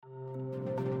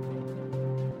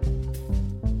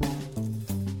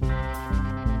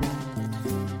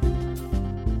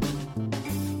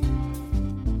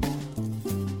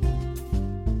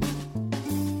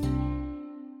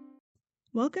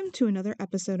Welcome to another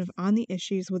episode of On the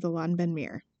Issues with Alon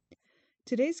Ben-Meir.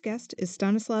 Today's guest is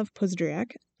Stanislav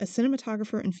Pozdriak, a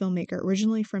cinematographer and filmmaker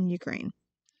originally from Ukraine.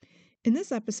 In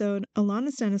this episode, Alon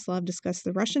and Stanislav discuss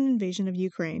the Russian invasion of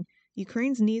Ukraine,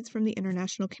 Ukraine's needs from the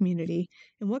international community,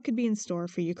 and what could be in store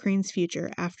for Ukraine's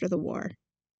future after the war.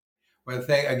 Well,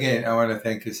 I want to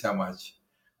thank you so much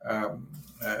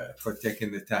for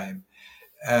taking the time.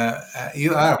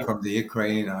 You are from the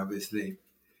Ukraine, obviously,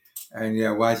 and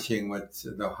you're watching what's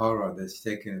the horror that's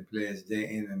taking place day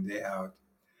in and day out.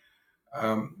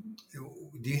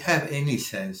 Do you have any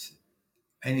sense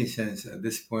at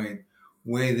this point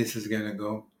where this is going to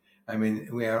go? I mean,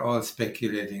 we are all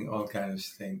speculating all kinds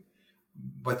of things,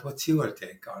 but what's your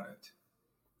take on it?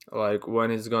 Like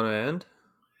when it's gonna end?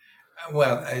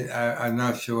 Well, I'm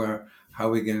not sure how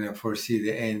we're going to foresee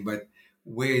the end, but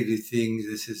where do you think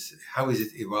this is? How is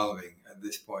it evolving at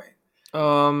this point?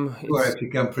 Or It's if you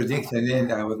can predict an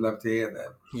end, I would love to hear that.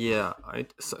 yeah.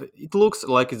 It looks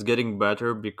like it's getting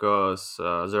better because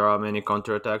there are many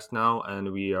counterattacks now,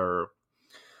 and we are.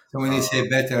 So when you Uh, say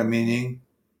better, meaning,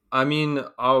 I mean,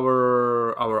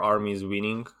 our army is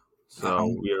winning, uh,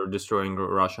 so we are destroying the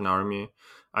Russian army.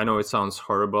 I know it sounds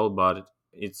horrible, but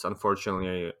it's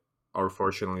unfortunately or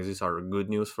fortunately these are good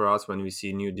news for us when we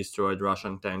see new destroyed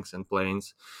Russian tanks and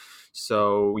planes.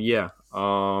 So yeah,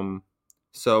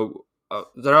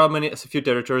 there are a few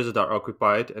territories that are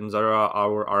occupied, and there are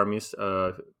our armies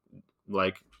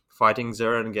like fighting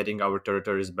there and getting our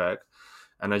territories back.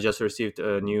 And I just received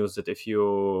news that a few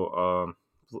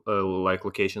like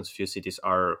locations, few cities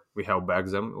are we have back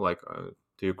them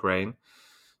to Ukraine.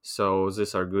 So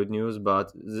these are good news, but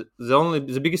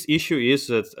the biggest issue is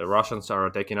that Russians are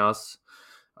attacking us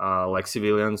like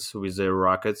civilians with their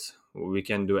rockets. We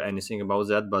can't do anything about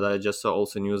that. But I just saw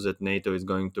also news that NATO is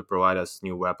going to provide us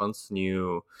new weapons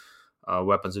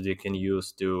that we can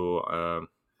use to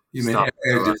you mean stop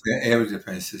the air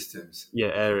defense systems.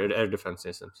 air defense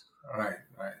systems. Right,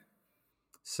 right.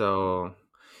 So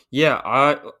yeah,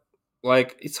 I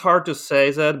like it's hard to say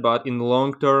that, but in the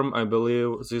long term, I believe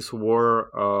this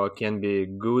war can be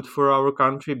good for our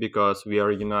country because we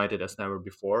are united as never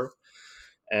before,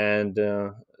 and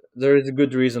there is a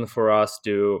good reason for us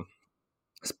to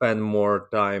spend more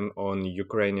time on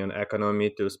Ukrainian economy,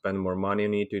 to spend more money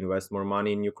on it, to invest more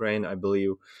money in Ukraine. I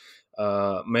believe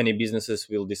many businesses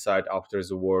will decide after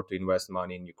the war to invest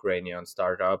money in Ukrainian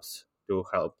startups to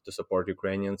help to support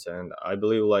Ukrainians, and I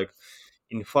believe like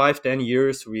in 5-10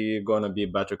 years we're gonna be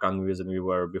better countries than we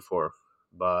were before.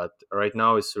 But right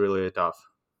now it's really tough.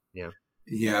 Yeah.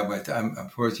 Yeah, but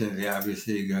unfortunately,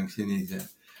 obviously, you're going to need a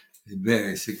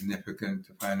very significant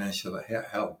financial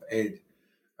help, aid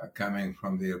coming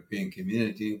from the European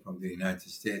community, from the United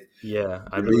States. Yeah,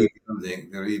 I The believe.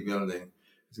 rebuilding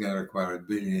is going to require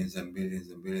billions and billions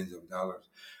and billions of dollars.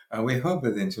 And we hope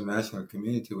that the international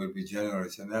community will be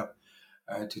generous enough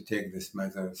to take this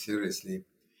matter seriously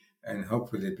and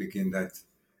hopefully begin that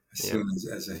as Yeah. soon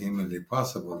as humanly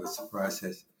possible, this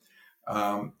process.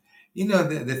 Um,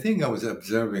 the thing I was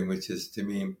observing, which is to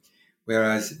me,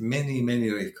 whereas many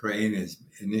Ukrainians,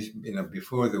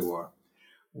 before the war,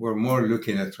 were more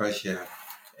looking at Russia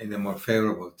in a more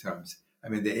favorable terms. I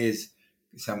mean, there is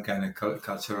some kind of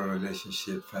cultural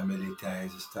relationship, family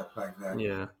ties, stuff like that.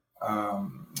 Yeah.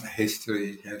 History,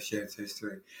 have shared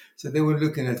history. So they were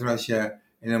looking at Russia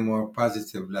in a more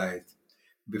positive light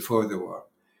before the war.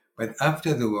 But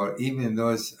after the war, even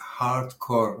those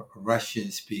hardcore Russian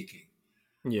speaking,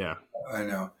 Yeah. I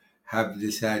know, have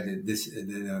decided this,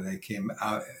 they came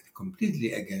out completely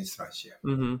against Russia.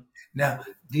 Mm-hmm. Now,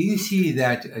 do you see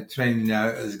that trend now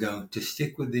is going to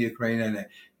stick with the Ukraine,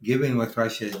 given what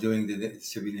Russia is doing to the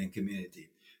civilian community,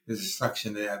 the destruction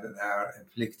they are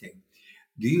inflicting?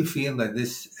 Do you feel that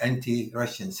this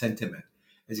anti-Russian sentiment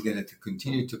is going to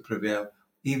continue to prevail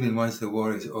even once the war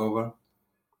is over?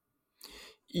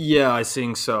 Yeah, I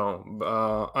think so.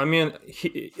 I mean,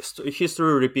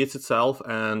 history repeats itself,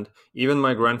 and even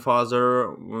my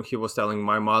grandfather, when he was telling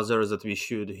my mother that we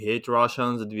should hate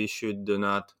Russians, that we should do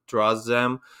not trust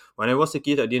them. When I was a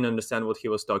kid, I didn't understand what he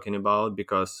was talking about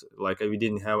because, like, we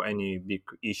didn't have any big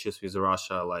issues with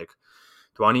Russia, like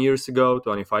 20 years ago,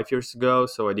 25 years ago.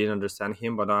 So I didn't understand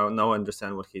him, but now I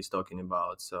understand what he's talking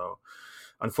about. So,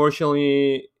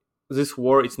 unfortunately, this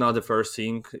war it's not the first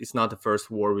thing, it's not the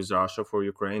first war with Russia for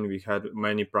Ukraine. We had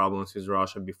many problems with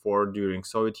Russia before, during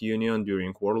Soviet Union,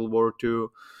 during World War II,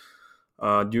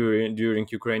 during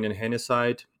Ukrainian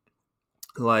genocide.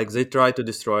 Like they tried to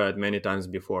destroy it many times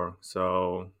before. So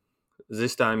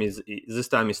this time is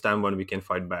time when we can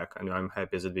fight back, and I'm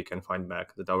happy that we can fight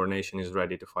back, that our nation is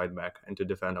ready to fight back and to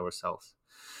defend ourselves.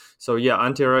 So yeah,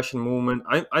 anti-Russian movement.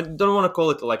 I don't want to call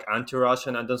it like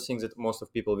anti-Russian. I don't think that most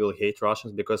of people will hate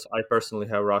Russians, because I personally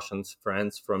have Russians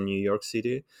friends from New York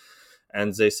City, and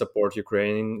they support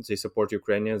Ukraine. They support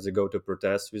Ukrainians. They go to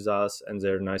protest with us, and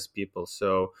they're nice people.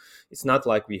 So it's not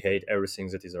like we hate everything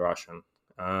that is Russian.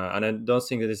 And I don't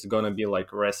think that it's gonna be like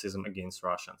racism against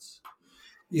Russians.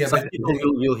 Yeah, Some but people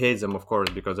will hate them, of course,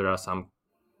 because there are some,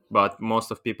 but most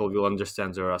of people will understand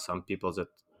there are some people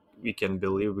that we can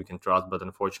believe, we can trust, but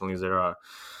unfortunately there are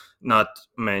not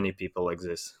many people like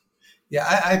this. yeah,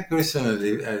 I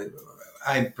personally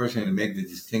make the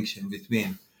distinction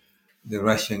between the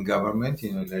Russian government,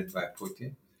 led by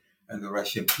Putin, and the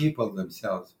Russian people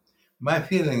themselves. My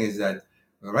feeling is that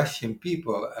the Russian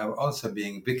people are also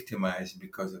being victimized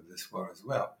because of this war as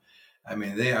well. I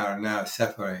mean, they are now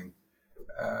suffering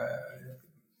uh,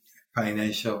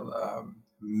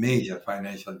 major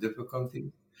financial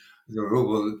difficulties. The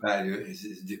ruble value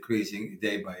is decreasing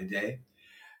day by day.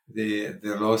 The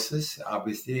losses,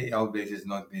 obviously, albeit has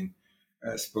not been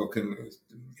spoken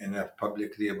enough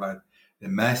publicly about the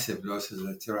massive losses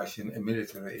that the Russian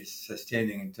military is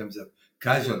sustaining in terms of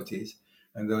casualties,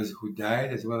 and those who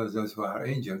died as well as those who are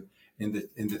injured in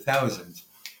the thousands.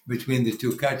 Between the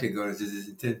two categories,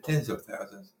 it is tens of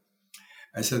thousands.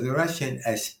 And so the Russian,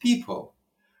 as people,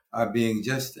 are being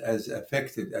just as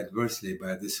affected adversely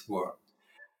by this war.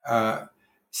 Uh,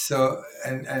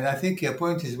 and I think your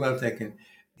point is well taken.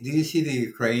 Do you see the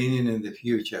Ukrainian in the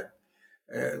future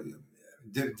uh,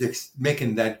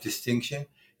 making that distinction?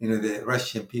 The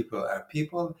Russian people are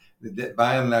people that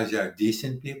by and large are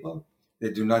decent people.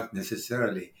 They do not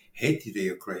necessarily hate the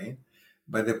Ukraine,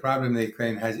 but the problem the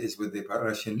Ukraine has is with the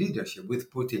Russian leadership,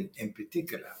 with Putin in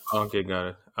particular. Okay,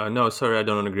 got it. No, sorry, I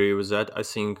don't agree with that. I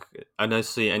think I don't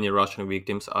see any Russian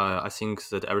victims. I think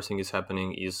that everything is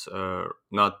happening is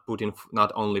not Putin,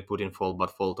 not only Putin fault,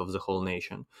 but fault of the whole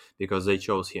nation, because they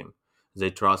chose him,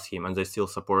 they trust him, and they still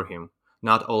support him.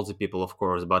 Not all the people, of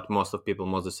course, but most of people,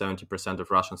 most than 70%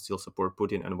 of Russians still support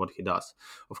Putin and what he does.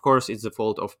 Of course, it's the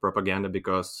fault of propaganda,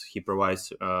 because he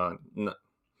provides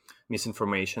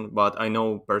misinformation. But I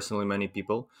know personally many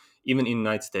people, even in the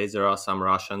United States, there are some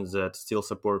Russians that still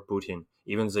support Putin.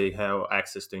 Even they have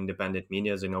access to independent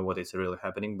media, they know what is really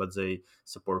happening, but they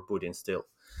support Putin still.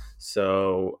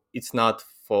 So it's not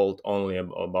fault only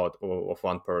about of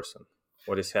one person.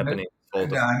 What is No, happening is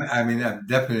fault no, of. I mean, I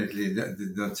definitely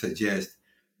don't suggest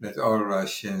that all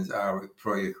Russians are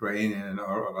pro-Ukrainian and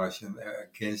all Russians are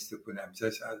against Putin. I'm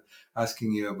just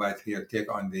asking you about your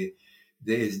take on there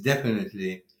is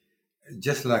definitely,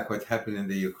 just like what happened in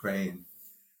the Ukraine,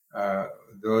 uh,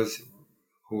 those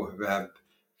who have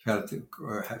felt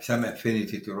have some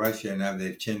affinity to Russia, and now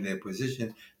they've changed their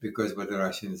position because what the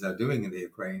Russians are doing in the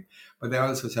Ukraine. But there are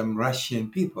also some Russian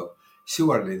people.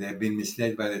 Surely they've been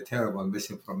misled by the terrible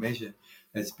misinformation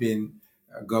that's been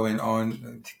going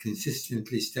on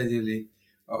consistently, steadily,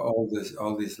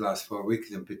 all these last 4 weeks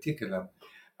in particular.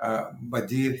 But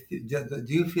do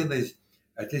you feel there's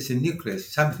at least a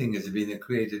nucleus, something has been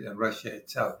created in Russia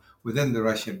itself, within the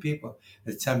Russian people,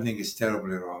 that something is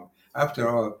terribly wrong? After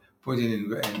all, Putin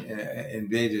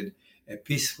invaded a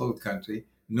peaceful country,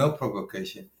 no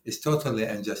provocation. It's totally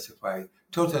unjustified,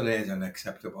 totally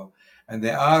unacceptable. And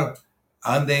aren't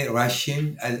they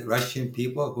Russian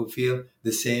people who feel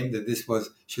the same, that this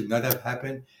should not have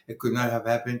happened, it could not have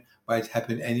happened, but it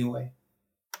happened anyway?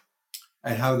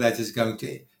 And how that is going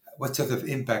to, what sort of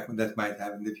impact that might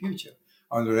have in the future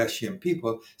on the Russian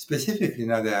people, specifically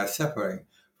now they are suffering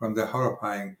from the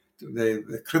horrifying,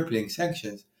 the crippling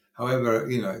sanctions. However,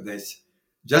 that's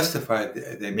justified,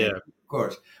 they may be, Yeah. of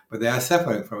course, but they are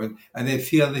suffering from it, and they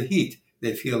feel the heat,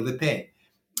 they feel the pain.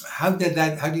 How do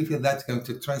you feel that's going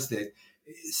to translate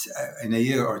in a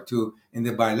year or two in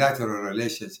the bilateral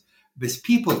relations with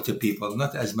people to people,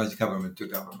 not as much government to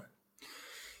government?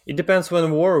 It depends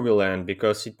when war will end,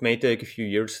 because it may take a few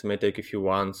years, it may take a few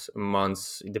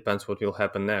months. It depends what will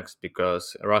happen next,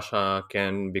 because Russia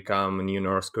can become a new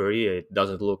North Korea. It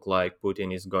doesn't look like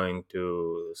Putin is going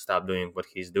to stop doing what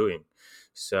he's doing.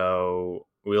 So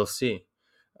we'll see.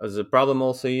 The problem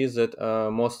also is that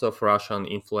most of Russian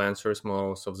influencers,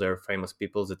 most of their famous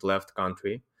people that left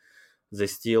country, they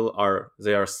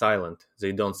are silent.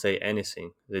 They don't say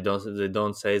anything. They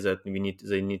don't say that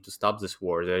they need to stop this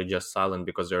war. They're just silent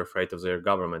because they're afraid of their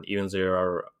government. Even they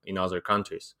are in other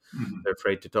countries, Mhm. they're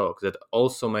afraid to talk. That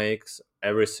also makes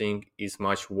everything is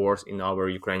much worse in our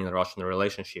Ukrainian Russian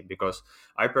relationship, because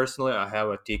I have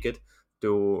a ticket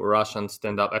to Russian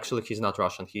stand up. Actually, he's not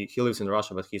Russian. He lives in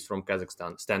Russia, but he's from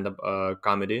Kazakhstan. Stand up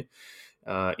comedy.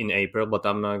 in April, but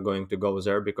I'm not going to go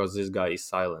there because this guy is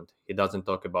silent. He doesn't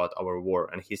talk about our war,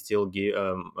 and he still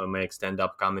makes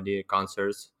stand-up comedy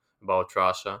concerts about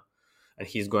Russia, and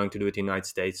he's going to do it in the United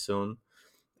States soon.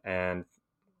 And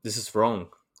this is wrong.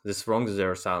 This is wrong that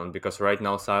they're silent, because right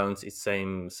now silence is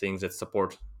same things that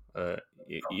support. Of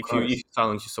If you course.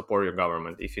 silence, you support your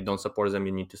government. If you don't support them,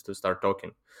 you need to start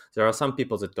talking. There are some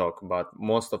people that talk, but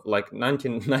most of, like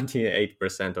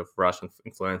 98% of Russian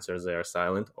influencers, they are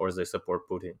silent or they support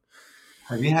Putin.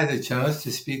 Have you had a chance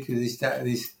to speak to this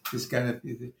kind of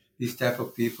these type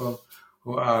of people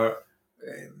who are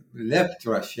left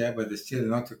Russia, but they're still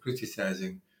not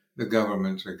criticizing the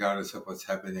government regardless of what's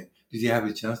happening? Did you have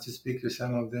a chance to speak to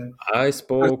some of them? I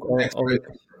What's spoke the only.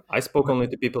 explanation? I spoke only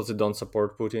to people that don't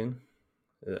support Putin.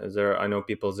 There, I know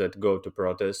people that go to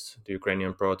protests, to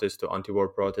Ukrainian protests, to anti-war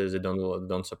protests. They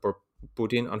don't support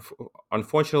Putin.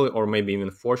 Unfortunately, or maybe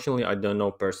even fortunately, I don't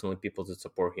know personally people that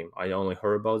support him. I only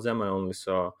heard about them. I only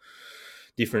saw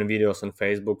different videos on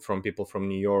Facebook from people from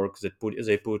New York that put a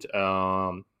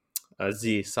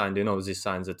Z sign. You know, these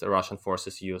signs that the Russian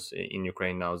forces use in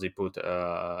Ukraine now. They put Z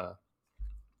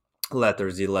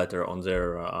letter on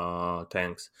their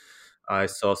tanks. I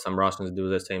saw some Russians do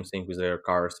the same thing with their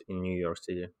cars in New York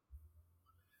City.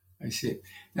 I see.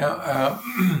 Now,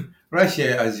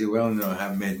 Russia, as you well know,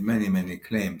 have made many, many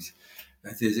claims.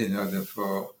 That is, in order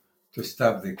to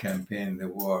stop the campaign, the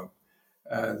war,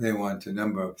 they want a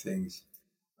number of things.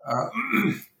 Uh,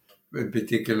 in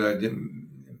particular,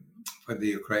 for the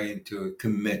Ukraine to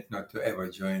commit not to ever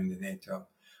join the NATO,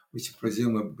 which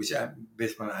presumably,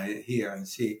 based on what I hear and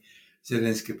see,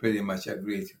 Zelensky pretty much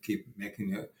agreed to keeping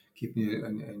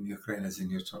Ukraine as a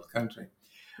neutral country.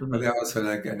 But Mhm. they also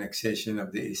like annexation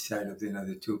of the east side of the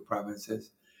other two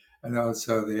provinces, and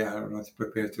also they are not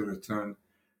prepared to return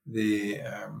the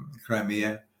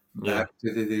Crimea Yeah. back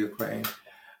to the Ukraine,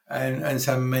 and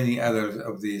some many others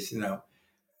of these.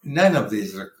 None of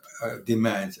these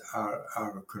demands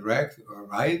are correct or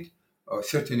right, or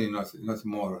certainly not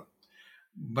moral.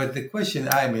 But the question,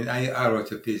 I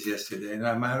wrote a piece yesterday, and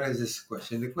I raised this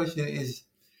question. The question is,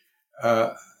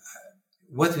 uh,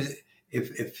 what is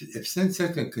if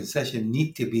certain concessions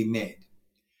need to be made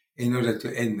in order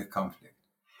to end the conflict?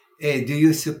 Do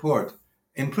you support,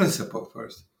 in principle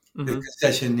first, the Hmm.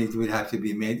 concession would have to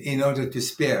be made in order to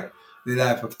spare the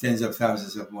life of tens of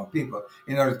thousands of more people,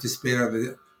 in order to spare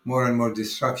the more and more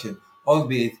destruction,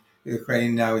 albeit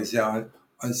Ukraine now is on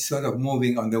sort of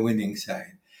moving on the winning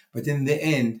side. But in the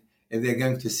end, if they're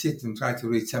going to sit and try to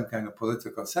reach some kind of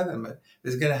political settlement,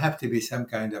 there's going to have to be some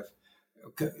kind of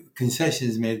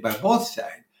concessions made by both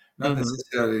sides, not Hmm.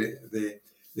 necessarily the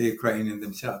Ukrainian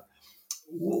themselves.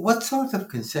 What sort of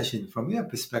concession, from your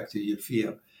perspective, you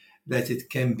feel that it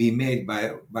can be made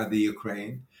by the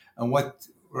Ukraine, and what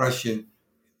Russian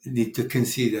need to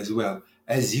concede as well,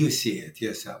 as you see it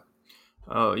yourself?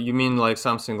 You mean like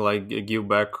something like give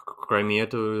back Crimea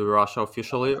to Russia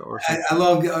officially or something?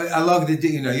 Along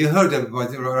the, you heard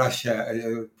about Russia,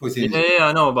 Yeah, Putin. yeah, yeah,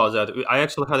 I know about that. I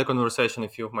actually had a conversation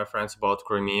with a few of my friends about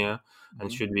Crimea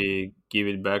and should we give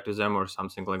it back to them or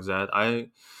something like that. I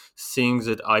think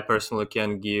that I personally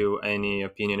can't give any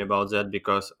opinion about that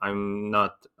because I'm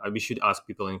not. We should ask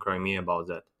people in Crimea about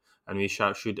that, and we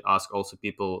should ask also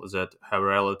people that have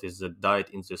relatives that died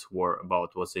in this war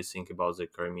about what they think about the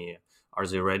Crimea. Are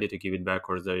they ready to give it back,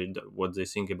 or what they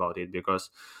think about it? Because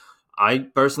I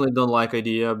personally don't like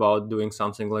idea about doing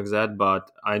something like that,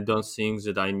 but I don't think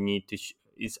that I need to.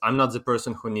 I'm not the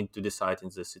person who need to decide in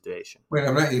this situation. Well,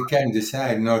 I'm not, you can't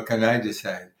decide, nor can I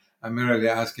decide. I'm merely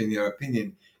asking your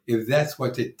opinion. If that's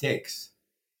what it takes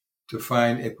to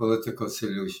find a political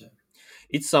solution,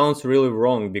 It sounds really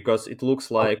wrong because it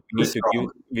looks oh, like it's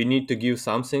wrong. we need to give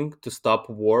something to stop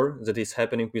war that is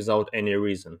happening without any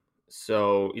reason.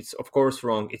 So it's of course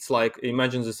wrong. It's like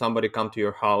imagine that somebody come to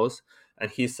your house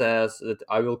and he says that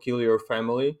I will kill your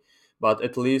family, but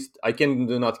at least I can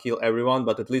do not kill everyone,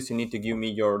 but at least you need to give me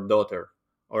your daughter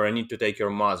or I need to take your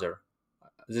mother.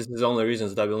 This is the only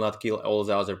reasons that I will not kill all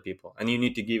the other people, and you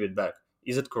need to give it back.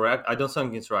 Is it correct? I don't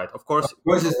think it's right. Of Of course,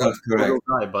 course, it's not people correct. will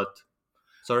die, but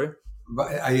sorry.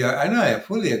 But I know I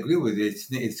fully agree with you.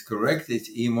 It's correct. It's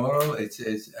immoral. It's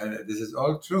this is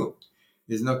all true.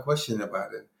 There's no question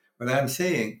about it. But I'm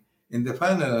saying, in the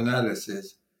final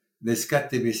analysis, there's got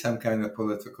to be some kind of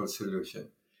political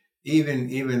solution. Even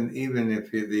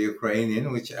if the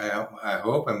Ukrainian, which I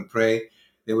hope and pray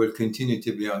they will continue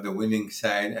to be on the winning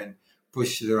side and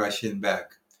push the Russian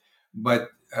back. But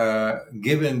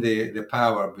given the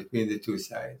power between the two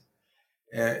sides,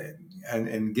 uh,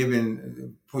 and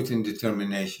given Putin's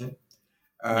determination,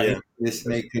 Yeah. this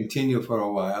may continue for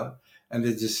a while. and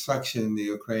the destruction in the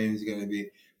Ukraine is going to be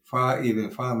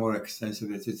far more extensive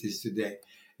than it is today.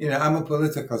 I'm a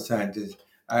political scientist.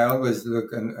 I always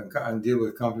look and deal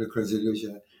with conflict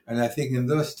resolution, and I think in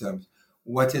those terms,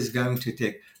 what is going to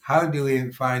take? How do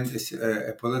we find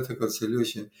a political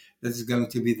solution that is going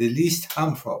to be the least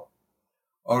harmful,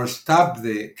 or stop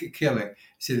the killing?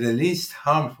 So the least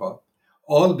harmful,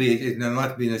 albeit it will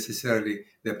not be necessarily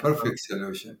the perfect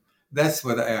solution. That's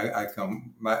what where I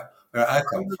come I'm not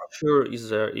from. sure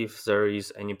if there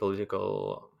is any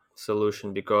political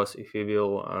solution, because if we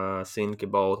will think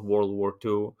about World War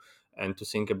II, and to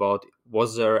think about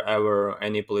was there ever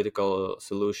any political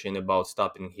solution about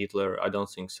stopping Hitler, I don't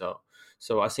think so.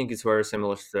 So I think it's very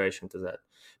similar situation to that,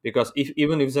 because if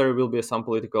even if there will be some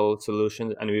political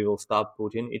solution and we will stop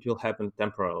Putin, it will happen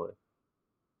temporarily.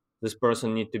 This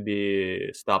person need to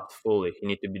be stopped fully. He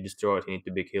need to be destroyed. He need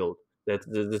to be killed.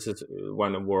 This is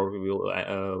when a war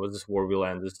will this war will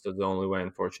end. This is the only way,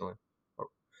 unfortunately.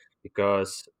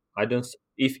 Because I don't.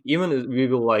 If even if we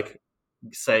will like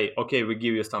say, okay, we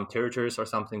give you some territories or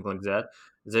something like that,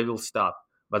 they will stop.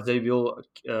 But they will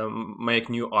make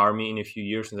new army in a few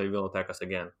years, and they will attack us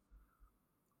again.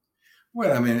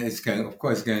 Well, I mean, of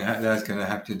course, that's going to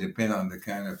have to depend on the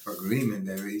kind of agreement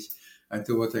there is, and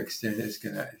to what extent it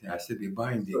has to be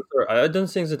binding. Sure. I don't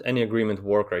think that any agreement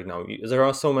work right now. There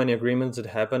are so many agreements that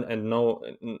happen, and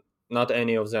not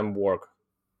any of them work,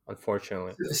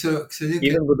 unfortunately. So you can,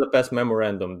 Even with the past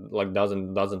memorandum, like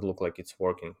doesn't look like it's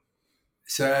working.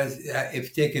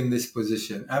 if taking this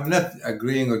position, I'm not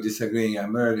agreeing or disagreeing.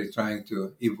 I'm merely trying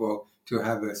to evolve to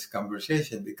have this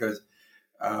conversation because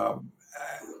um,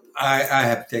 I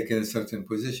have taken a certain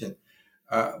position.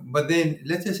 But then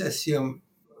let us assume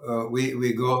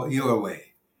we go your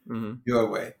way. Hmm. Your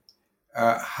way.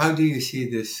 How do you see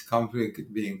this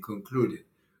conflict being concluded?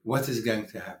 What is going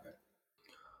to happen?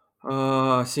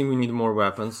 I think we need more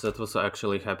weapons. That was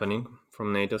actually happening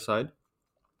from NATO side,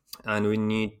 and we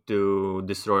need to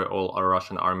destroy all our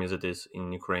Russian army that is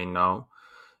in Ukraine now.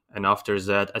 And after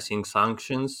that, I think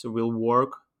sanctions will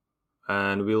work,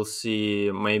 and we'll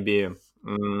see maybe.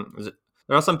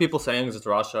 There are some people saying that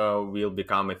Russia will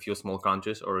become a few small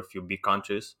countries or a few big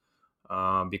countries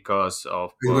because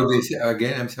of It will be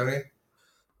again. I'm sorry.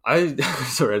 I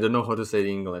sorry, I don't know how to say it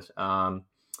in English.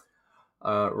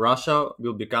 Russia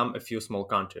will become a few small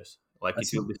countries. Like I it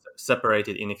see. will be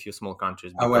separated in a few small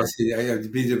countries Oh, I because see. I have to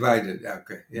be divided.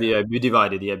 Okay. Yeah. yeah, be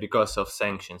divided. Yeah, because of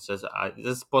sanctions.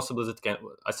 It's possible that can.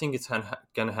 I think it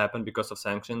can happen because of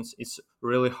sanctions. It's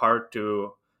really hard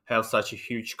to have such a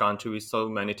huge country with so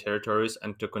many territories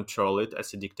and to control it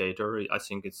as a dictator. I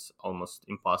think it's almost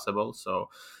impossible. So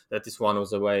that is one of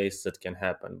the ways that can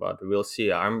happen. But we'll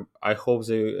see. I hope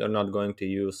they are not going to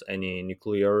use any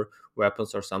nuclear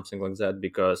weapons or something like that,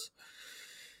 because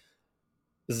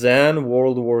then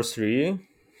World War III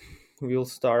will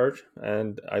start,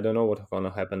 and I don't know what's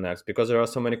gonna happen next, because there are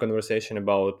so many conversation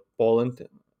about Poland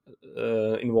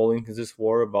involving in this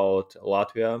war, about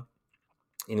Latvia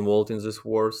involved in this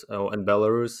wars, and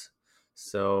Belarus.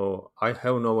 So I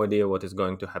have no idea what is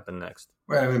going to happen next.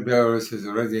 Well, I mean, Belarus is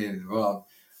already involved,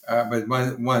 but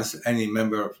once any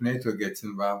member of NATO gets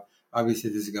involved,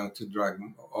 obviously this is going to drag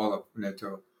all of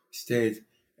NATO states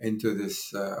Yeah. into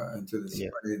this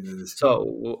conflict.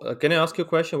 So can I ask you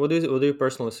a question? What do you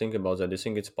personally think about that? Do you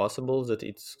think it's possible that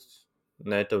it's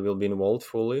NATO will be involved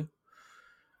fully?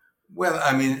 Well,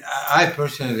 I mean, I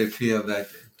personally feel that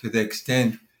to the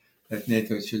extent that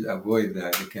NATO should avoid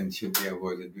that, should be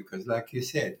avoided because, like you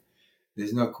said,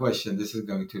 there's no question this is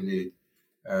going to lead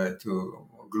to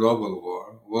global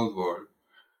war, world war.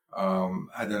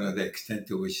 I don't know the extent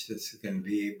to which this can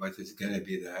be, but it's going to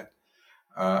be that.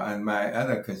 And my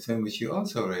other concern, which you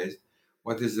also raised,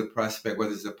 what is the prospect?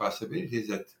 What is the possibility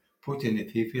that Putin,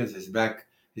 if he feels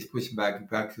he's pushed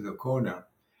back to the corner,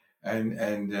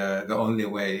 and the only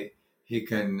way he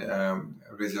can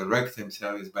resurrect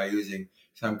himself is by using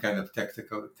some kind of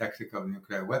tactical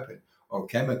nuclear weapon or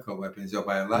chemical weapons or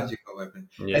biological weapons,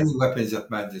 Yeah. any weapons of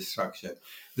mass destruction.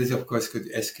 This, of course, could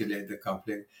escalate the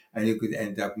conflict, and you could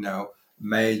end up now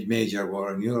major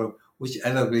war in Europe, which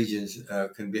other regions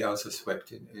can be also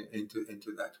swept into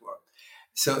that war.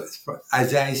 So,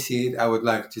 as I see it, I would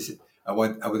like to see, I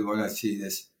would want to see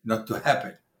this not to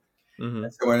happen. Mm-hmm.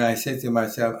 So when I say to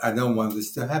myself, I don't want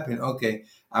this to happen, okay,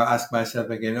 I'll ask myself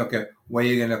again, okay, what are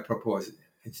you going to propose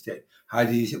instead? How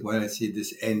do you want to see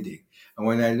this ending? And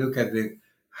when I look at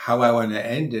how I want to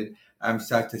end it, I'm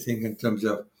start to think in terms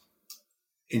of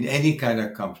in any kind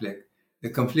of conflict, the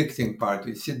conflicting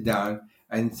parties sit down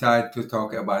and start to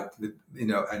talk about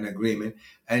an agreement,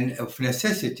 and of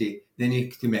necessity they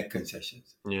need to make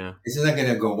concessions. Yeah. It's not going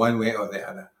to go one way or the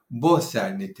other. both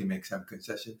sides need to make some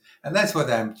concession. And that's what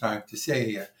I'm trying to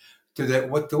say here. To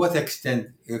what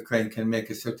extent Ukraine can make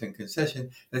a certain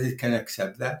concession, that it can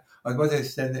accept that, on what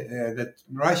extent that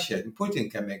Russia and Putin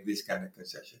can make this kind of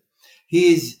concession.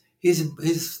 He's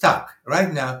stuck.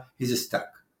 Right now, he's stuck.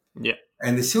 Yeah.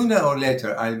 And sooner or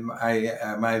later,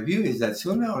 my view is that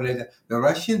sooner or later, the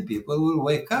Russian people will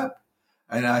wake up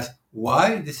and ask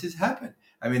why this has happened.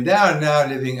 I mean, they are now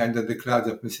living under the cloud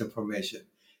of misinformation,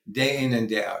 day in and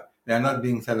day out. They are not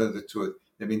being told the truth.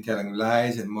 They've been telling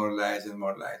lies and more lies and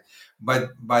more lies.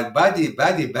 But body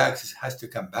bags has to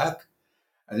come back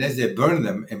unless they burn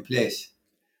them in place.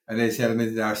 And they say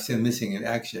they are still missing in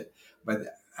action. But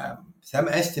some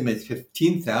estimate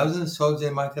 15,000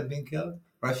 soldiers might have been killed,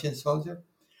 Russian soldiers.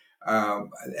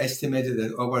 Estimated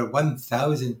that over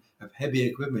 1,000 of heavy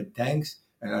equipment, tanks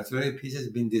and artillery pieces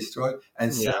been destroyed.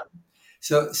 And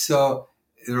so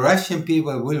the Russian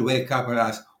people will wake up and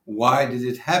ask, why did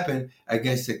it happen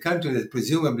against a country that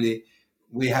presumably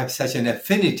we have such an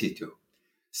affinity to,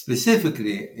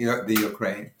 specifically the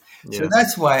Ukraine? Yeah. So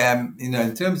that's why I'm, in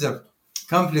terms of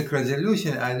conflict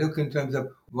resolution, I look in terms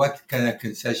of what kind of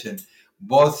concession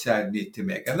both sides need to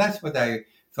make. And that's what I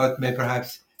thought may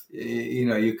perhaps,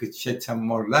 you could shed some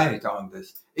more light on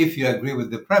this. If you agree with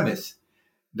the premise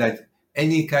that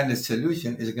any kind of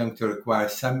solution is going to require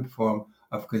some form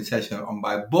of concession on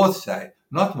by both sides,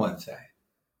 not one side.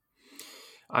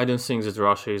 I don't think that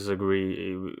Russia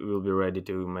will be ready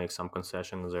to make some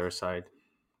concession on their side.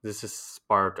 This is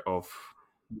part of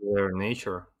their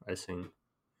nature, I think.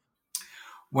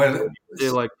 Well,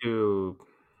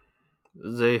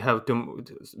 they have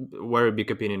very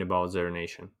big opinion about their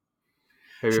nation.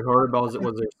 Have you heard about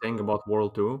what they're saying about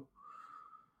World 2?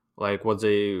 Like what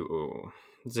they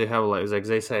have, like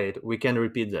they said, we can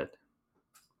repeat that.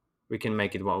 We can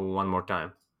make it one more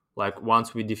time. Like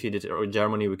once we defeated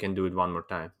Germany, we can do it one more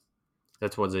time.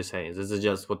 That's what they say. This is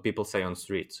just what people say on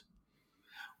streets.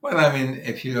 Well, I mean,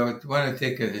 if you want to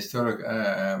take a historic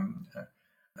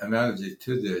analogy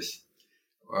to this,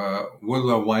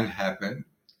 World War I happened,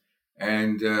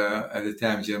 and at the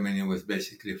time Germany was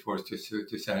basically forced to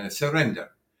sign a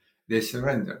surrender. They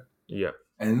surrendered. Yeah.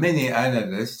 And many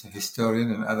analysts,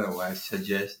 historians and otherwise,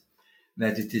 suggest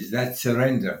that it is that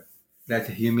surrender, that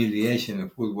humiliation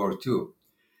of World War II,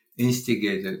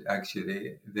 instigated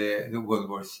actually the World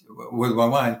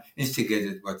War I,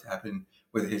 instigated what happened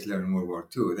with Hitler in World War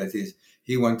II. That is,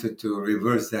 he wanted to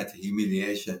reverse that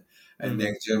humiliation and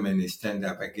make Germany stand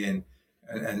up again,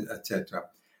 and etc.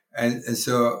 And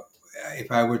so,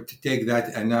 if I were to take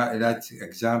that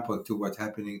example to what's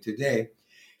happening today,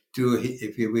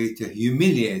 if you were to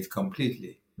humiliate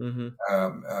completely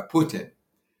Putin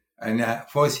and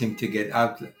force him to get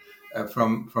out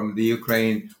from the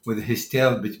Ukraine with his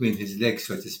tail between his legs,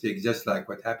 so to speak, just like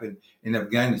what happened in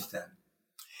Afghanistan,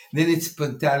 then it's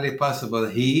entirely possible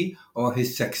he or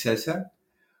his successor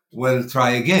will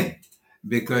try again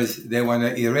because they want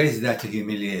to erase that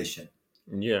humiliation.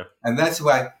 Yeah. And that's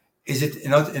why, is it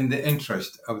not in the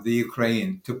interest of the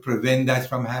Ukraine to prevent that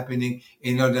from happening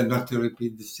in order not to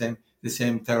repeat the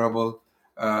same terrible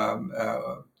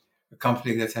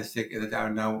conflict that are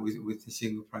now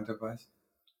witnessing in front of us?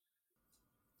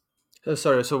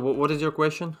 Sorry, so what is your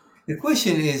question? The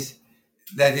question is,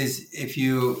 that is, if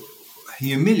you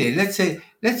humiliate, let's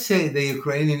say the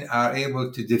Ukrainians are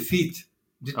able to defeat,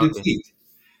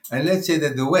 and let's say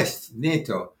that the West,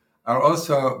 NATO, are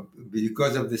also,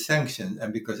 because of the sanctions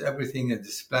and because everything is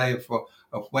the supply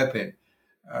of weapon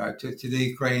to the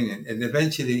Ukrainian, and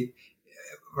eventually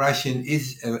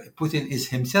Putin is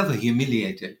himself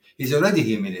humiliated. He's already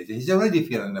humiliated. He's already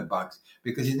feeling the box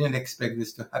because he didn't expect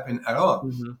this to happen at all.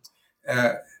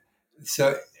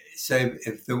 So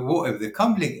if the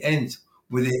conflict ends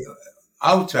with the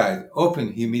outright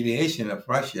open humiliation of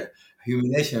Russia,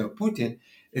 humiliation of Putin,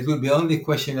 it will be only a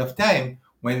question of time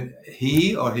when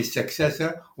he or his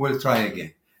successor will try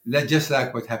again. That's just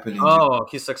like what happened in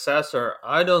his successor?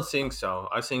 I don't think so.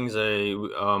 I think they,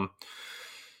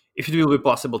 if it will be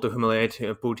possible to humiliate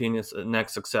Putin's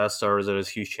next successor, there is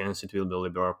a huge chance it will be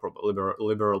a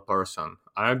liberal person.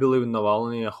 I believe in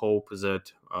Navalny. I hope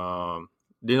that...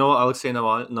 do you know Alexei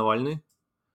Navalny?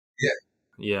 Yeah.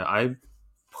 Yeah, I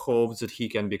hope that he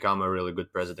can become a really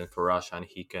good president for Russia and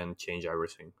he can change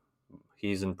everything.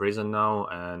 He's in prison now,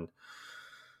 and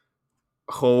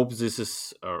hope this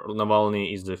is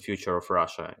Navalny is the future of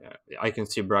Russia. I can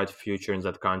see a bright future in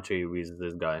that country with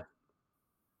this guy.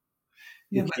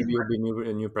 Yeah, if he will be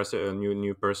a new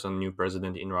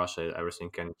president in Russia, everything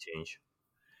can change.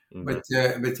 But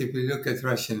if you look at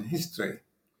Russian history,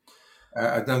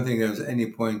 I don't think there was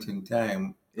any point in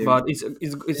time If, But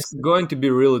it's going to be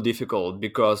really difficult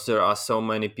because there are so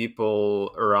many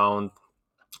people around,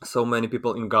 so many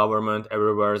people in government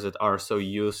everywhere that are so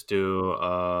used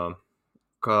to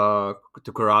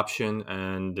corruption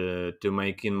and to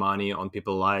making money on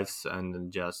people's lives,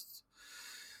 and just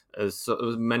so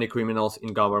many criminals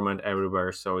in government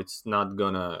everywhere. So it's not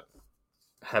gonna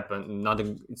happen.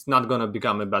 It's not gonna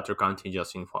become a better country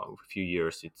just in a few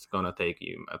years. It's gonna take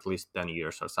you at least 10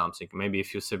 years or something. Maybe a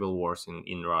few civil wars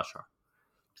in Russia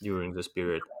during this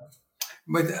period.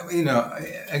 but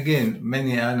again,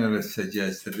 many analysts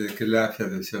suggest that the collapse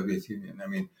of the Soviet Union. I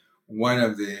mean, one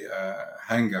of the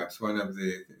hang-ups, one of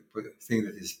the things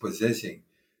that is possessing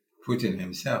Putin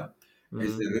himself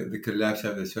is Hmm. the collapse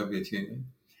of the Soviet Union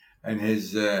and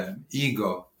his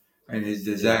ego and his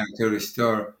Yeah. desire to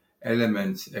restore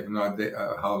elements, if not the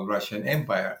whole Russian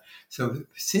Empire. So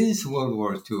since World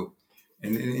War II,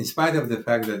 and in spite of the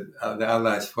fact that the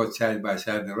Allies fought side by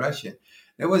side the Russian,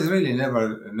 there was really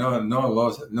never no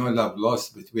love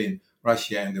lost between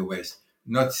Russia and the West.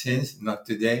 Not since, not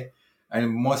today, and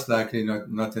most likely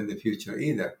not in the future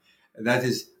either. That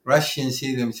is, Russians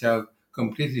see themselves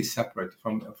completely separate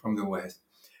from the West.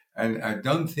 And I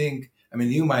don't think, I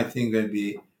mean, you might think there'd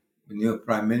be a new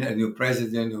prime minister, a new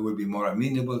president who would be more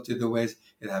amenable to the West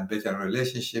and have better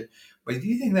relationship. But do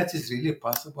you think that is really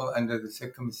possible under the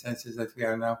circumstances that we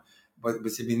are now? But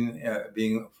it's been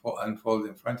unfold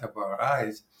in front of our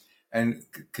eyes, and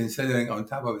considering on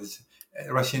top of this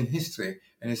Russian history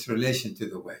and its relation to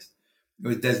the West,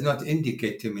 it does not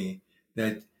indicate to me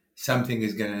that something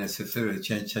is going to necessarily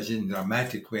change such a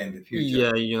dramatic way in the future,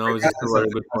 Yeah, this is a regardless of very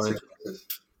the good point. consequences,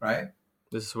 right?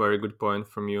 This is a very good point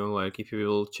from you. Like, if you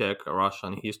will check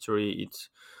Russian history, it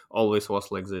always was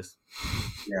like this,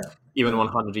 Yeah. even Uh,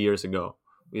 100 years ago,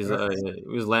 right.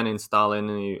 with Lenin, Stalin,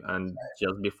 and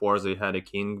just before they had a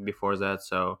king before that,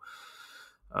 so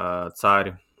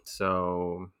Tsar.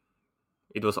 So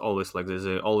it was always like this.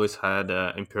 They always had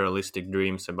imperialistic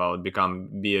dreams about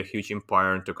be a huge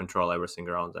empire and to control everything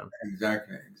around them.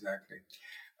 Exactly. Exactly.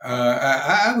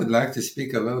 I would like to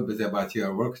speak a little bit about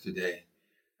your work today.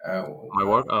 My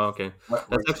work. Oh, okay, What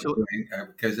that's you're actually. doing,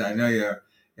 because I know you're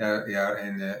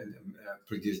in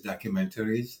produce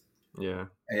documentaries. Yeah.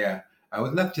 Yeah, I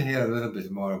would love to hear a little bit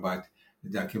more about the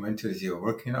documentaries you're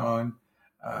working on,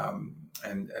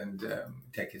 and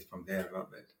take it from there a little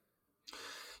bit.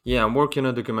 Yeah, I'm working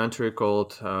on a documentary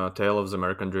called Tale of the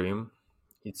American Dream.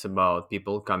 It's about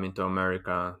people coming to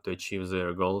America to achieve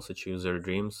their goals, achieve their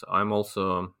dreams. I'm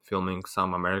also filming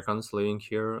some Americans living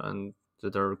here and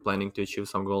that are planning to achieve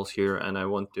some goals here. And I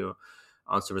want to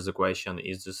answer the question: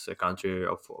 is this a country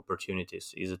of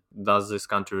opportunities? Does this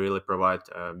country really provide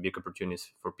big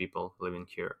opportunities for people living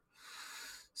here?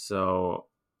 So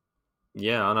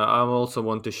yeah, and I also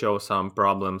want to show some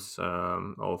problems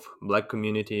of black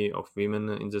community, of women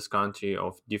in this country,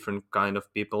 of different kind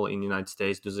of people in the United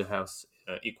States. Do they have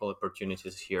equal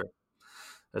opportunities here?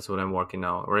 That's what I'm working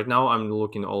now. Right now, I'm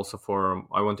looking also for.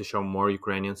 I want to show more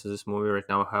Ukrainians in this movie. Right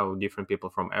now, how different people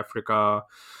from Africa,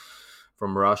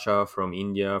 from Russia, from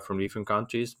India, from different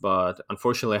countries. But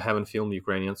unfortunately, I haven't filmed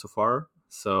Ukrainian so far,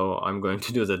 so I'm going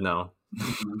to do that now.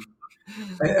 Mhm.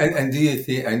 And do you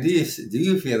think, and do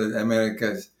you feel that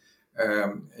America's,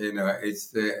 it's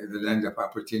the land of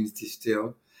opportunity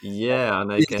still? Yeah,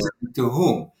 and I can. Is it to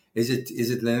whom? Is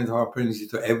it land of opportunity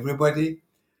to everybody,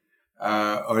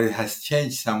 or it has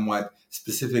changed somewhat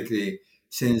specifically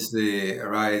since the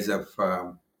rise of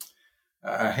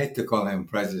I hate to call him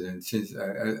president, since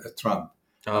Trump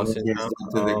and what Since he has now, done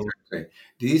to the country.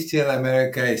 Do you still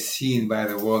America is seen by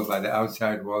the world, by the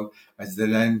outside world, as the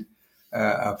land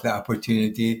of the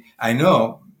opportunity? I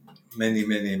know many,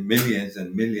 many millions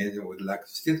and millions would like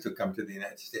still to come to the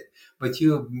United States, but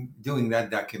you doing that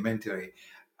documentary,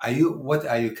 what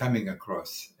are you coming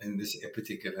across in this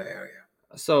particular area?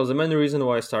 So the main reason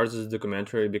why I started this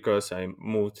documentary because I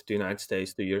moved to the United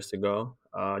States 2 years ago,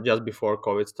 just before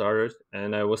COVID started,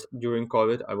 and I was during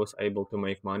COVID I was able to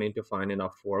make money to find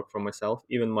enough work for myself.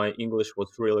 Even my English was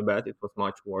really bad; it was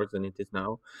much worse than it is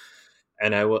now,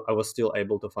 and I was still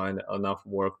able to find enough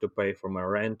work to pay for my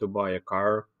rent, to buy a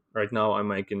car. Right now I'm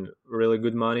making really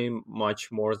good money,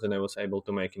 much more than I was able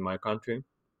to make in my country.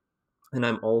 And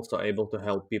I'm also able to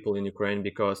help people in Ukraine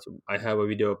because I have a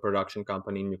video production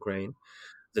company in Ukraine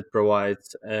that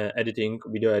provides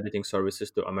video editing services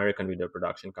to American video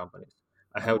production companies.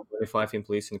 I have 25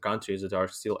 employees in countries that are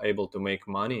still able to make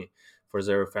money for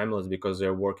their families because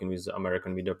they're working with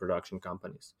American video production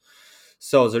companies.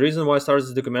 So the reason why I started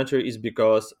this documentary is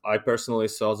because I personally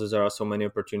saw that there are so many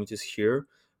opportunities here,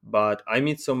 but I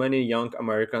meet so many young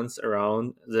Americans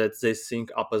around that they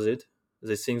think opposite.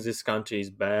 They think this country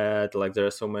is bad, like there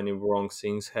are so many wrong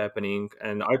things happening,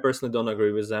 and I personally don't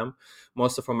agree with them.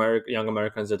 Most of young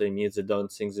Americans that I meet, they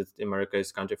don't think that America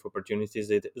is country for opportunities.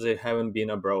 They haven't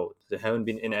been abroad. They haven't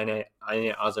been in any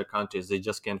other countries. They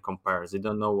just can't compare. They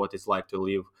don't know what it's like to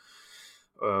live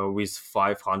with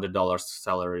 $500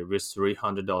 salary, with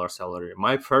 $300 salary.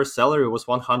 My first salary was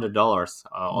 $100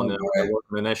 Oh, I work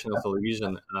on the national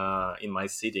television in my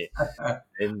city,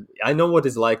 and I know what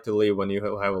it's like to live when you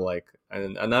have like,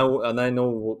 and I know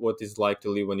what it's like to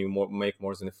live when you make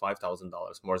more than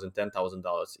 $5,000, more than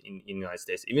 $10,000 in United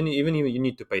States. Even if you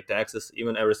need to pay taxes,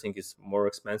 even everything is more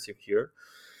expensive here.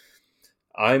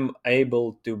 I'm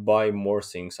able to buy more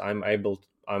things. I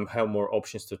have more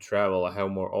options to travel. I have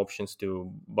more options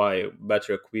to buy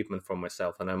better equipment for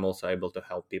myself, and I'm also able to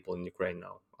help people in Ukraine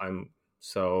now.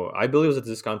 So I believe that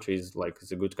this country is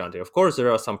a good country. Of course,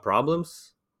 there are some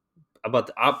problems, but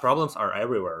our problems are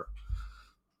everywhere.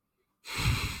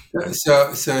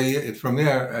 And from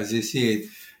there, as you see it,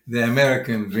 the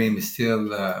American dream is still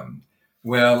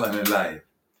well and alive.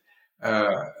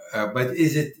 But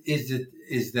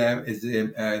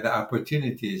the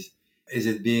opportunities, is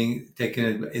it being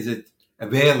taken? Is it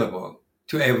available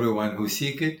to everyone who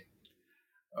seek it,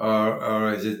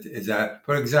 or is that,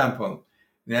 for example,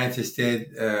 the United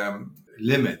States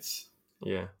limits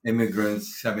yeah,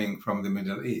 immigrants coming from the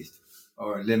Middle East,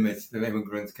 or limits the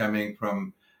immigrants coming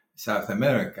from South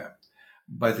America?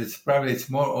 But it's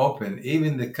more open.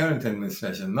 Even the current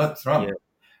administration, not yeah, Trump,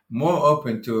 more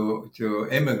open to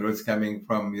immigrants coming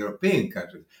from European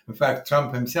countries. In fact,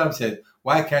 Trump himself said,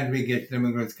 "Why can't we get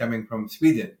immigrants coming from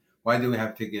Sweden? Why do we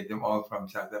have to get them all from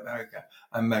South America?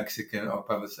 I'm Mexican or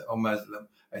Palestinian or Muslim,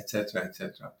 etc.,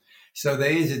 etc." So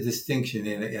there is a distinction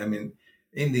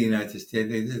in the United States.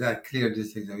 There is that clear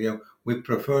distinction. We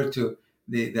prefer to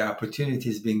the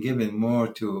opportunities being given more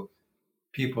to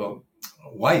people,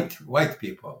 white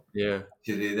people, yeah.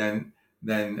 actually,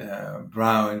 than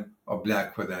brown or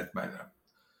black for that matter.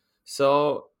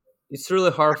 So it's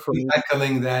really hard Are for you me.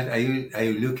 tackling that? Are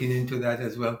you looking into that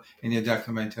as well in your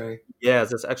documentary? Yeah,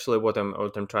 that's actually what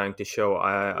I'm trying to show.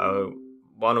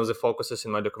 One of the focuses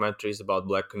in my documentary is about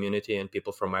Black community and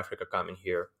people from Africa coming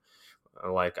here.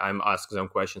 Like I'm asking them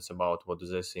questions about what do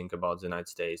they think about the United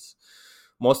States.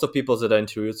 Most of people that I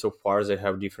interviewed so far, they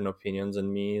have different opinions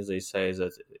than me. They say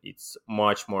that it's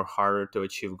much more harder to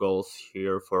achieve goals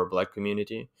here for Black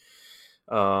community.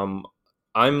 Um,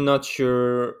 I'm not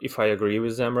sure if I agree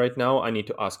with them right now. I need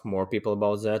to ask more people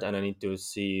about that, and I need to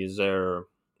see their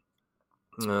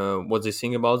what they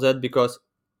think about that, because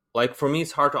like for me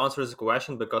it's hard to answer this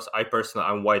question because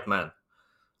I'm white man.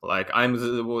 Like I'm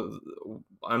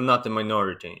not the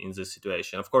minority in this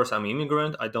situation. Of course, I'm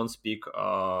immigrant. I don't speak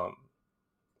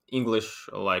English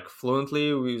like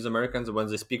fluently with Americans. When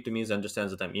they speak to me, they understand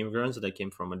that I'm immigrant, that I came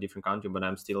from a different country, but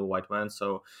I'm still a white man.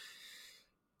 So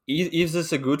is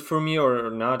this a good for me or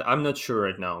not? I'm not sure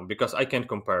right now because I can't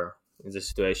compare in this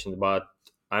situation. But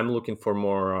I'm looking for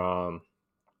more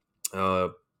uh,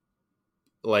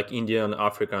 like Indian,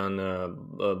 African,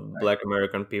 Black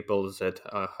American people that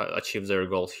achieve their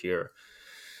goals here,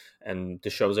 and to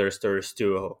show their stories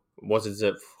too. Was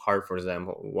it hard for them?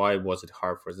 Why was it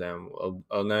hard for them?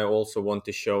 And I also want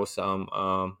to show some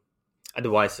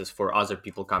advices for other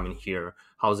people coming here,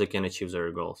 how they can achieve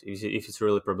their goals. If it's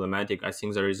really problematic, I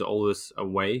think there is always a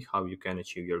way how you can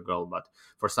achieve your goal. But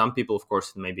for some people, of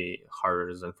course, it may be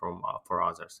harder than for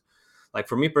others. Like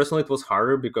for me personally, it was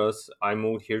harder because I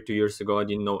moved here 2 years ago. I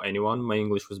didn't know anyone. My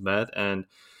English was bad, and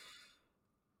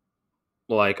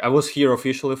like I was here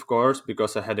officially, of course,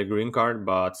 because I had a green card,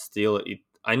 but still,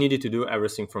 I needed to do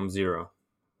everything from zero,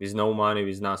 with no money,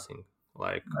 with nothing.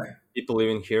 Like Right. people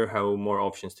living here have more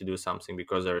options to do something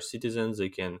because they're citizens. They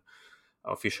can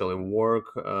officially work.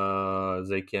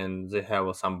 They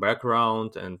have some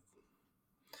background and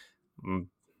mm,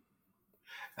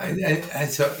 And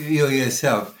so you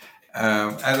yourself,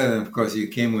 other than of course you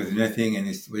came with nothing and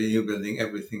you're building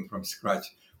everything from scratch,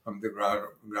 from the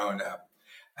ground up.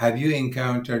 Have you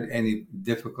encountered any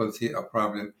difficulty or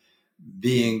problem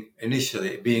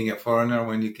initially being a foreigner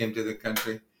when you came to the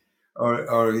country?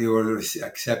 Or you were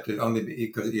accepted only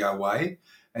because you are white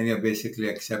and you're basically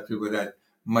accepted without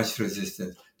much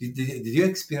resistance. Did you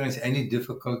experience any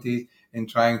difficulty in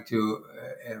trying to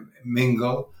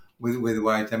mingle with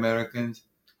white Americans?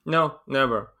 no,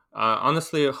 never.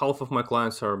 Honestly, half of my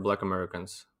clients are Black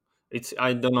Americans.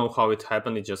 I don't know how it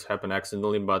happened. It just happened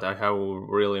accidentally, but I have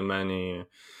really many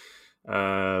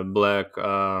uh, black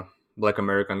uh, Black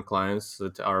American clients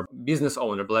that are Black business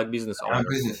owners,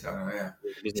 Business owner, yeah.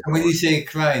 So business when you owners. say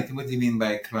client, what do you mean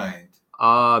by client?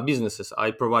 Businesses.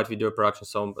 I provide video production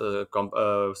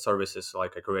services,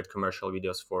 like I create commercial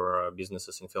videos for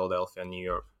businesses in Philadelphia and New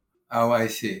York. Oh, I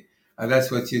see.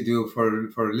 That's what you do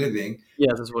for a living.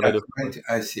 Yeah, that's what I do.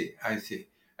 I see.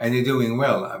 And you're doing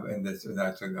well in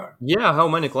that regard. Yeah, how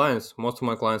many clients? Most of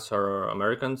my clients are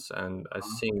Americans, and I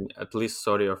think at least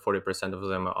 30 or 40% of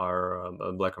them are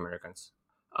Black Americans.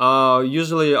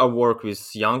 Usually I work with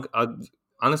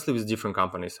honestly, with different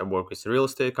companies. I work with real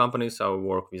estate companies, I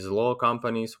work with law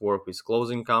companies, work with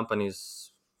clothing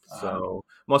companies. So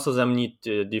most of them need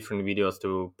different videos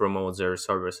to promote their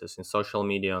services in social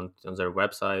media, on their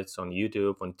websites, on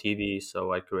YouTube, on TV.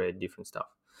 So I create different stuff.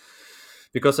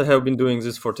 Because I have been doing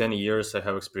this for 10 years, I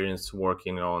have experience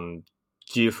working on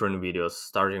different videos,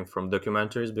 starting from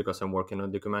documentaries, because I'm working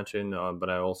on documentary, but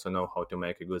I also know how to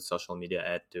make a good social media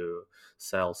ad to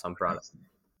sell some products.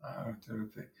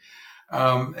 Terrific.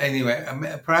 Anyway,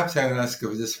 perhaps I will ask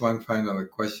you just one final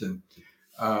question.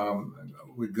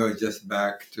 We go just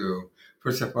back to,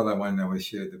 first of all, I want to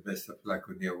wish you the best of luck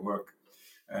with your work.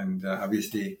 And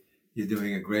obviously, you're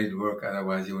doing a great work.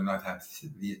 Otherwise, you will not have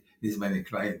these many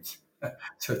clients,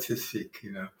 so to speak.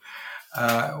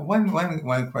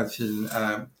 One question: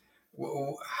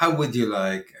 how would you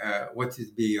like? What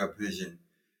would be your vision,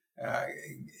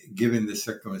 given the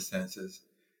circumstances,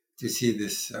 to see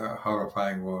this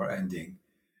horrifying war ending?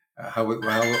 How would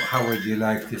you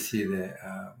like to see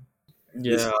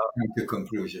this come to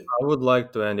conclusion? I would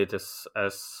like to end it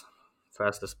as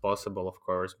fast as possible, of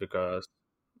course, because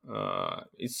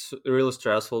it's really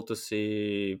stressful to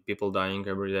see people dying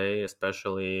every day,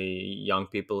 especially young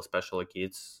people, especially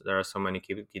kids. There are so many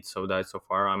kids who died so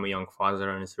far. I'm a young father,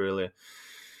 and it's really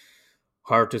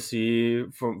hard to see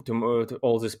to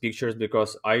all these pictures,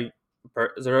 because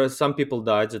there are some people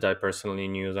died that I personally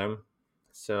knew them.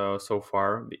 So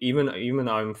far, even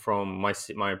I'm from my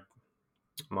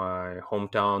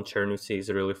hometown. Chernihiv is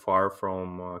really far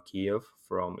from Kiev,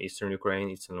 from eastern Ukraine.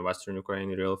 It's in western Ukraine,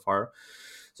 really far.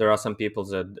 There are some people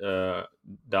that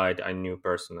died I knew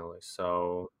personally.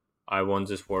 So I want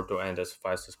this war to end as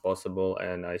fast as possible,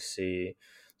 and I see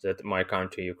that my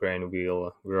country, Ukraine,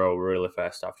 will grow really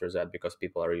fast after that, because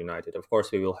people are united. Of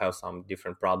course, we will have some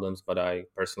different problems, but I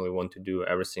personally want to do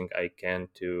everything I can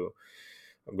to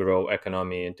grow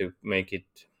economy and to make it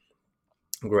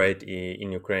great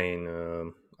in Ukraine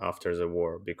after the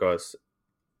war, because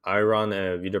I run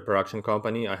a video production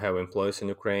company. I have employees in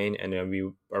Ukraine, and we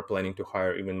are planning to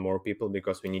hire even more people,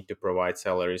 because we need to provide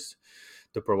salaries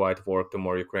to provide work to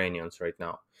more Ukrainians right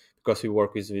now, because we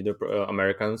work with video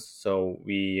Americans. So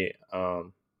we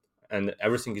and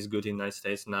everything is good in the United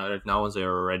States now. Right now, they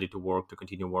are ready to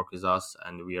continue work with us,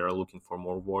 and we are looking for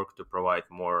more work to provide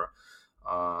more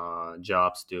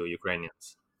jobs to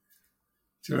Ukrainians.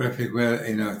 Terrific. Well,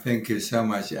 thank you so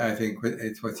much. I think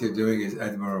what you're doing is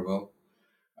admirable.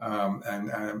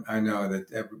 And I know that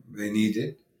they need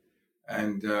it.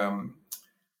 And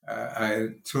I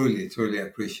truly, truly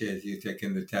appreciate you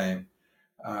taking the time.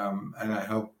 And I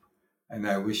hope, and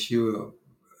I wish you,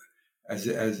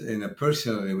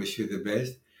 personally, wish you the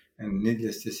best. And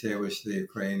needless to say, I wish the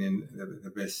Ukrainian the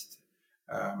best.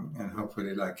 And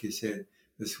hopefully, like you said,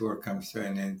 this war comes to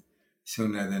an end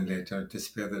sooner than later, to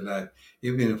spare the life.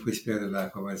 Even if we spare the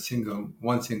life of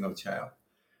one single child,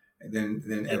 then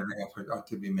every effort ought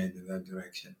to be made in that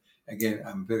direction. Again,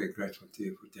 I'm very grateful to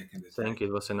you for taking the time. Thank you.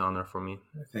 It was an honor for me.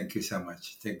 Thank you so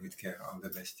much. Take good care. All the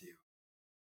best to you.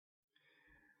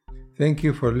 Thank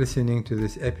you for listening to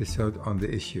this episode on The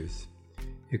Issues.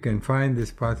 You can find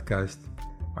this podcast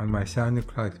on my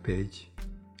SoundCloud page,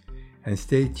 and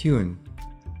stay tuned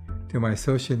to my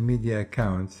social media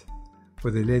accounts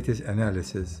for the latest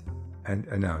analysis and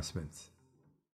announcements.